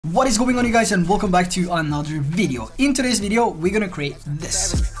What is going on, you guys, and welcome back to another video. In today's video, we're gonna create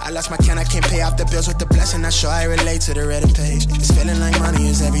this. I lost my can, I can't pay off the bills with the blessing. Not sure I relate to the Reddit page. It's feeling like money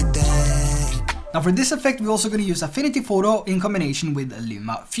is everything. Now for this effect, we're also going to use Affinity Photo in combination with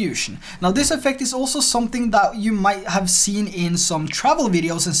LumaFusion. Now this effect is also something that you might have seen in some travel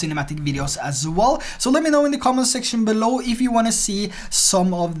videos and cinematic videos as well. So let me know in the comment section below if you want to see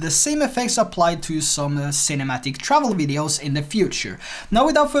some of the same effects applied to some cinematic travel videos in the future. Now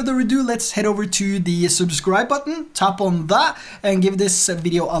without further ado, let's head over to the subscribe button, tap on that and give this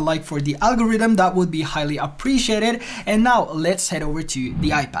video a like for the algorithm. That would be highly appreciated. And now let's head over to the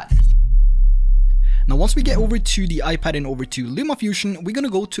iPad. Now once we get over to the iPad and over to LumaFusion, we're going to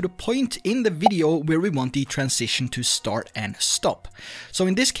go to the point in the video where we want the transition to start and stop. So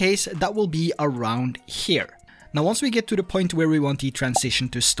in this case, that will be around here. Now once we get to the point where we want the transition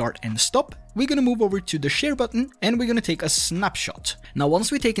to start and stop, we're going to move over to the share button and we're going to take a snapshot. Now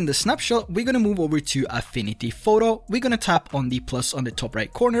once we've taken the snapshot, we're going to move over to Affinity Photo. We're going to tap on the plus on the top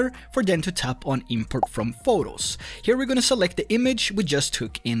right corner for then to tap on import from photos. Here we're going to select the image we just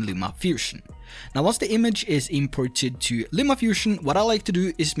took in LumaFusion. Now once the image is imported to LumaFusion, what I like to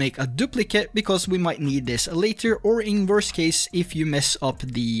do is make a duplicate because we might need this later, or in worst case, if you mess up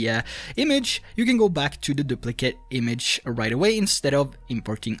the image, you can go back to the duplicate image right away instead of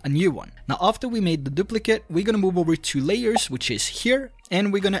importing a new one. Now after we made the duplicate, we're going to move over to layers, which is here,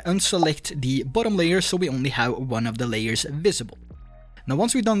 and we're going to unselect the bottom layer so we only have one of the layers visible. Now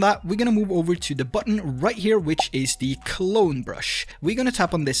once we've done that, we're going to move over to the button right here, which is the clone brush. We're going to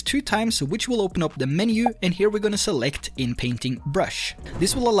tap on this 2 times, which will open up the menu, and here we're going to select in painting brush.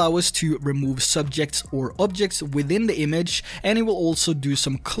 This will allow us to remove subjects or objects within the image, and it will also do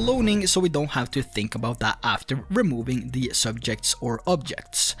some cloning so we don't have to think about that after removing the subjects or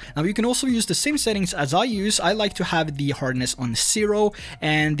objects. Now you can also use the same settings as I use. I like to have the hardness on 0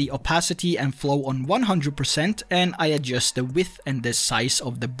 and the opacity and flow on 100%, and I adjust the width and the size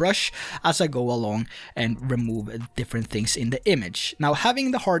of the brush as I go along and remove different things in the image. Now having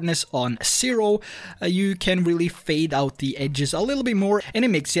the hardness on 0, you can really fade out the edges a little bit more and it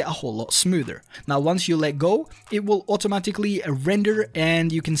makes it a whole lot smoother. Now once you let go, it will automatically render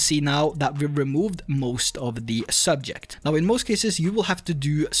and you can see now that we've removed most of the subject. Now in most cases you will have to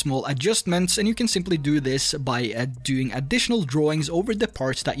do small adjustments, and you can simply do this by doing additional drawings over the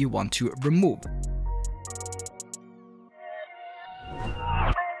parts that you want to remove.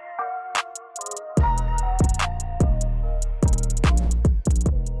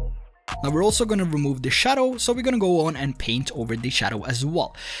 Now we're also going to remove the shadow, so we're going to go on and paint over the shadow as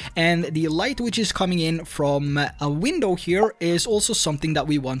well. And the light which is coming in from a window here is also something that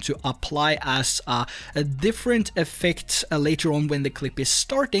we want to apply as a different effect later on when the clip is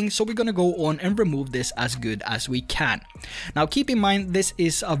starting, so we're going to go on and remove this as good as we can. Now keep in mind this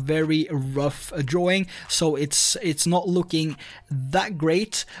is a very rough drawing, so it's not looking that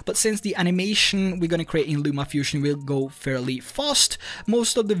great, but since the animation we're going to create in LumaFusion will go fairly fast,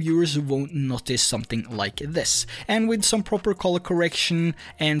 most of the viewers won't notice something like this. And with some proper color correction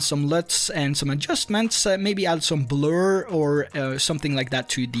and some LUTs and some adjustments, maybe add some blur or something like that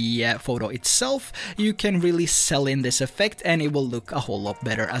to the photo itself, you can really sell in this effect and it will look a whole lot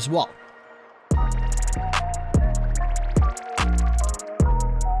better as well.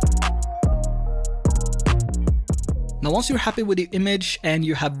 Now once you're happy with the image and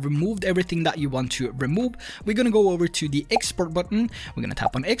you have removed everything that you want to remove, we're going to go over to the export button. We're going to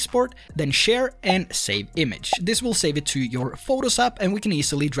tap on export, then share and save image. This will save it to your Photos app and we can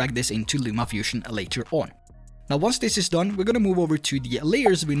easily drag this into LumaFusion later on. Now once this is done, we're going to move over to the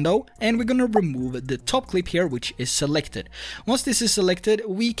layers window and we're going to remove the top clip here, which is selected. Once this is selected,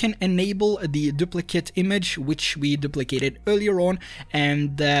 we can enable the duplicate image which we duplicated earlier on,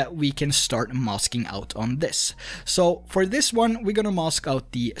 and we can start masking out on this. So for this one, we're going to mask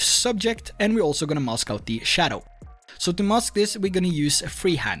out the subject and we're also going to mask out the shadow. So to mask this, we're going to use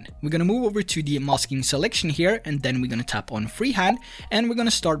freehand. We're going to move over to the masking selection here, and then we're going to tap on freehand, and we're going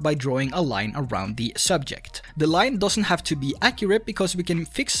to start by drawing a line around the subject. The line doesn't have to be accurate because we can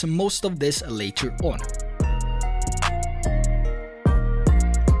fix most of this later on.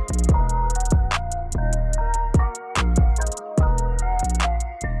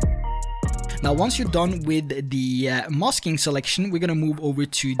 Now once you're done with the masking selection, we're going to move over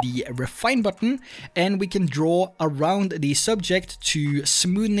to the refine button and we can draw around the subject to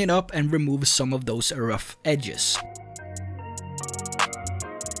smoothen it up and remove some of those rough edges.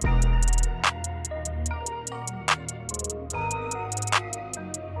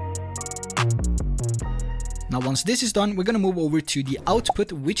 Now once this is done, we're going to move over to the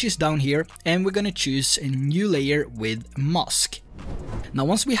output, which is down here, and we're going to choose a new layer with mask. Now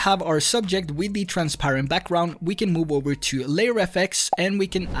once we have our subject with the transparent background, we can move over to Layer FX and we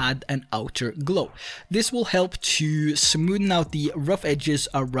can add an outer glow. This will help to smoothen out the rough edges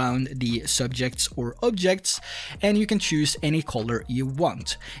around the subjects or objects, and you can choose any color you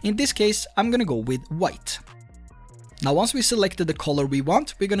want. In this case, I'm gonna go with white. Now once we selected the color we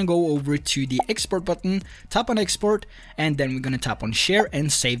want, we're gonna go over to the export button, tap on export, and then we're gonna tap on share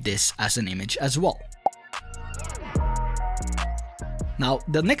and save this as an image as well. Now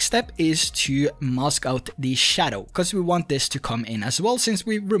the next step is to mask out the shadow, because we want this to come in as well since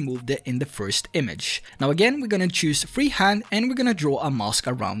we removed it in the first image. Now again, we're gonna choose freehand and we're gonna draw a mask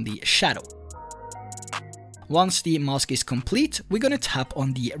around the shadow. Once the mask is complete, we're gonna tap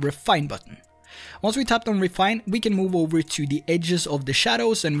on the refine button. Once we tapped on refine, we can move over to the edges of the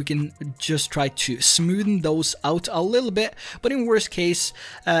shadows and we can just try to smoothen those out a little bit. But in worst case,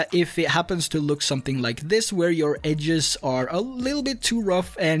 if it happens to look something like this, where your edges are a little bit too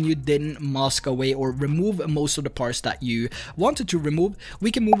rough and you didn't mask away or remove most of the parts that you wanted to remove,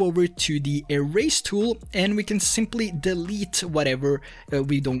 we can move over to the erase tool and we can simply delete whatever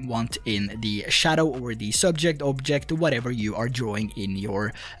we don't want in the shadow or the subject, object, whatever you are drawing in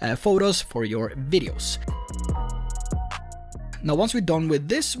your photos for your videos. Now once we're done with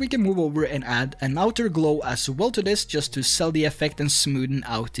this, we can move over and add an outer glow as well to this, just to sell the effect and smoothen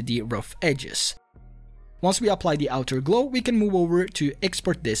out the rough edges. Once we apply the outer glow, we can move over to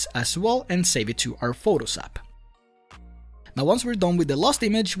export this as well and save it to our Photos app. Now once we're done with the last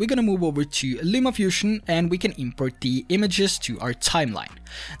image, we're gonna move over to LumaFusion and we can import the images to our timeline.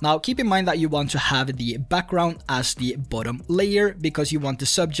 Now keep in mind that you want to have the background as the bottom layer because you want the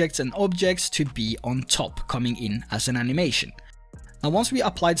subjects and objects to be on top, coming in as an animation. Now once we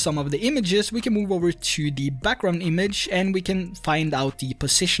applied some of the images, we can move over to the background image and we can find out the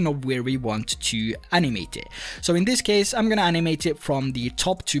position of where we want to animate it. So in this case, I'm gonna animate it from the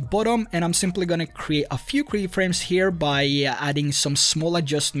top to bottom, and I'm simply gonna create a few keyframes here by adding some small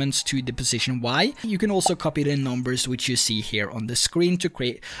adjustments to the position Y. You can also copy the numbers which you see here on the screen to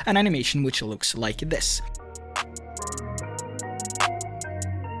create an animation which looks like this.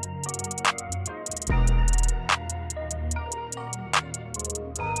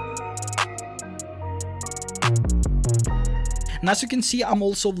 And as you can see, I'm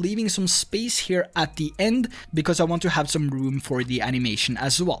also leaving some space here at the end because I want to have some room for the animation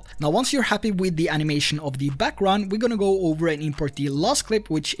as well. Now once you're happy with the animation of the background, we're gonna go over and import the last clip,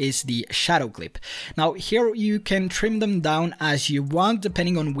 which is the shadow clip. Now here you can trim them down as you want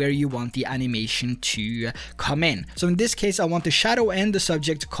depending on where you want the animation to come in. So in this case, I want the shadow and the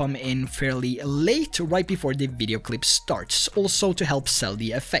subject to come in fairly late, right before the video clip starts, also to help sell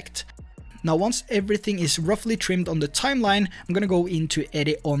the effect. Now once everything is roughly trimmed on the timeline, I'm gonna go into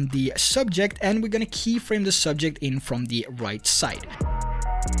edit on the subject and we're gonna keyframe the subject in from the right side.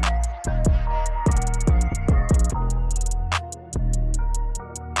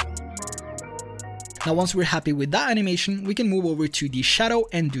 Now once we're happy with that animation, we can move over to the shadow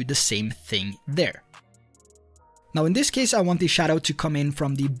and do the same thing there. Now in this case, I want the shadow to come in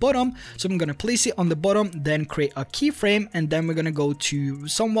from the bottom, so I'm gonna place it on the bottom, then create a keyframe, and then we're gonna go to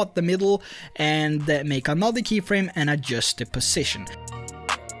somewhat the middle and make another keyframe and adjust the position.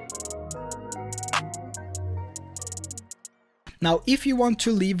 Now, if you want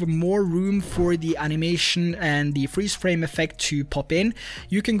to leave more room for the animation and the freeze frame effect to pop in,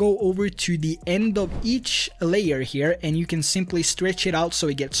 you can go over to the end of each layer here and you can simply stretch it out so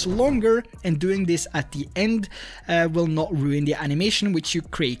it gets longer, and doing this at the end will not ruin the animation which you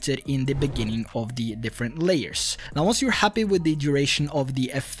created in the beginning of the different layers. Now, once you're happy with the duration of the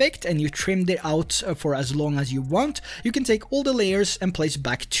effect and you trimmed it out for as long as you want, you can take all the layers and place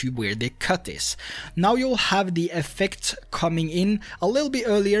back to where the cut is. Now you'll have the effect coming in a little bit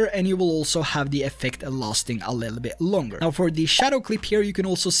earlier, and you will also have the effect lasting a little bit longer. Now for the shadow clip here, you can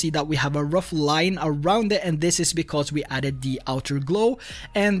also see that we have a rough line around it, and this is because we added the outer glow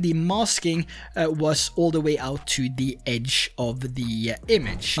and the masking was all the way out to the edge of the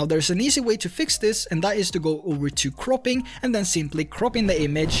image. Now there's an easy way to fix this, and that is to go over to cropping and then simply cropping the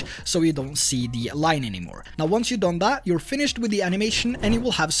image so you don't see the line anymore. Now once you've done that, you're finished with the animation and you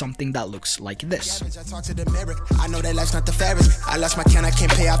will have something that looks like this. I know that life's not the fairest. I lost my can, I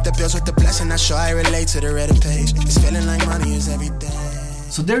can't pay off the bills with the blessing. Not sure I relate to the Reddit page. It's feeling like money is every day.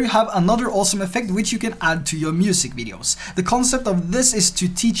 So there you have another awesome effect which you can add to your music videos. The concept of this is to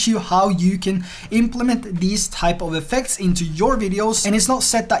teach you how you can implement these type of effects into your videos, and it's not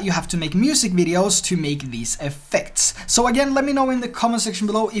set that you have to make music videos to make these effects. So again, let me know in the comment section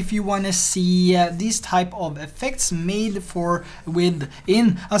below if you want to see these type of effects made within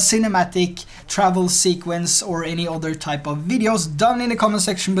a cinematic travel sequence or any other type of videos, down in the comment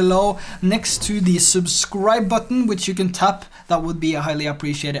section below next to the subscribe button, which you can tap. That would be highly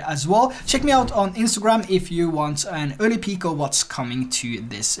appreciated as well. Check me out on Instagram if you want an early peek of what's coming to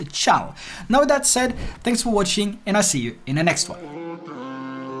this channel. Now with that said, thanks for watching, and I'll see you in the next one.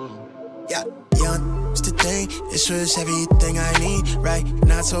 Yeah, it's the thing, this was everything I need, right?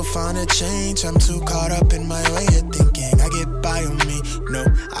 Not so fond of change, I'm too caught up in my way of thinking. I get by on me, no,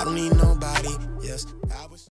 I don't need nobody.